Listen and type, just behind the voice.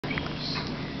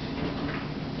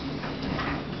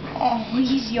Oh,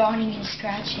 he's yawning and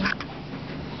scratching.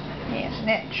 Yeah,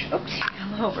 snitch. Oops, he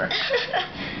fell over.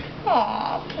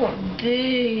 Aw, poor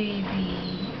baby.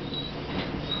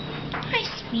 Hi,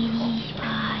 sweetie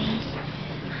pies.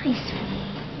 Hi, sweetie.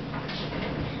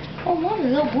 Oh, Mom, the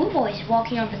little blue boy's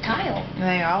walking on the tile.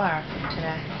 They all are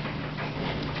today.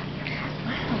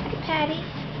 Wow, hi, Patty.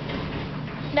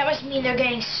 That must mean they're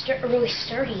getting really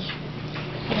sturdy.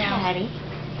 Now. Patty.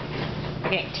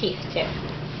 They're getting teeth, too.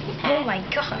 Oh my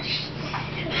gosh. Hi,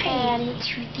 Patty.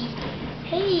 Truthy.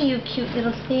 Hey, you cute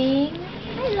little thing.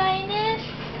 Hi, Linus.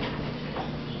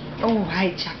 Oh,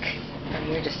 hi, Chuck. Oh,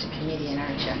 you're just a comedian,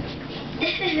 aren't you?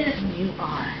 You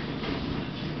are.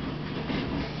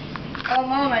 Oh,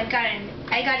 Mom, I got a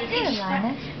Hey,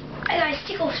 Linus. I got a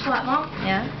tickle spot, Mom.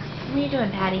 Yeah? What are you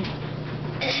doing, Patty?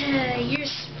 You're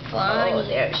funny. Oh,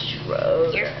 there's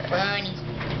Schroeder. You're funny.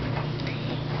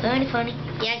 Funny.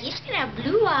 Yeah, he's gonna have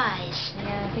blue eyes.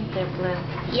 Yeah, I think they're blue.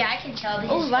 Yeah, I can tell.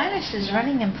 Oh, Linus is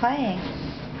running and playing.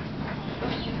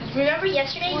 Remember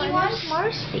yesterday he was?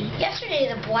 Marcy.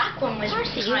 Yesterday the black one was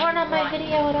Marcy, you weren't on my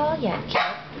video at all yet, kid.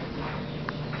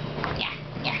 Yeah.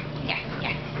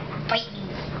 Bite me.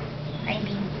 I'm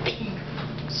being bitten.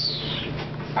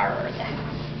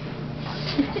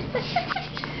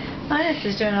 Linus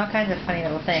is doing all kinds of funny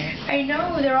little things. I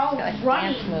know, they're all Got like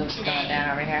running dance moves today. going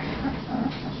down over here.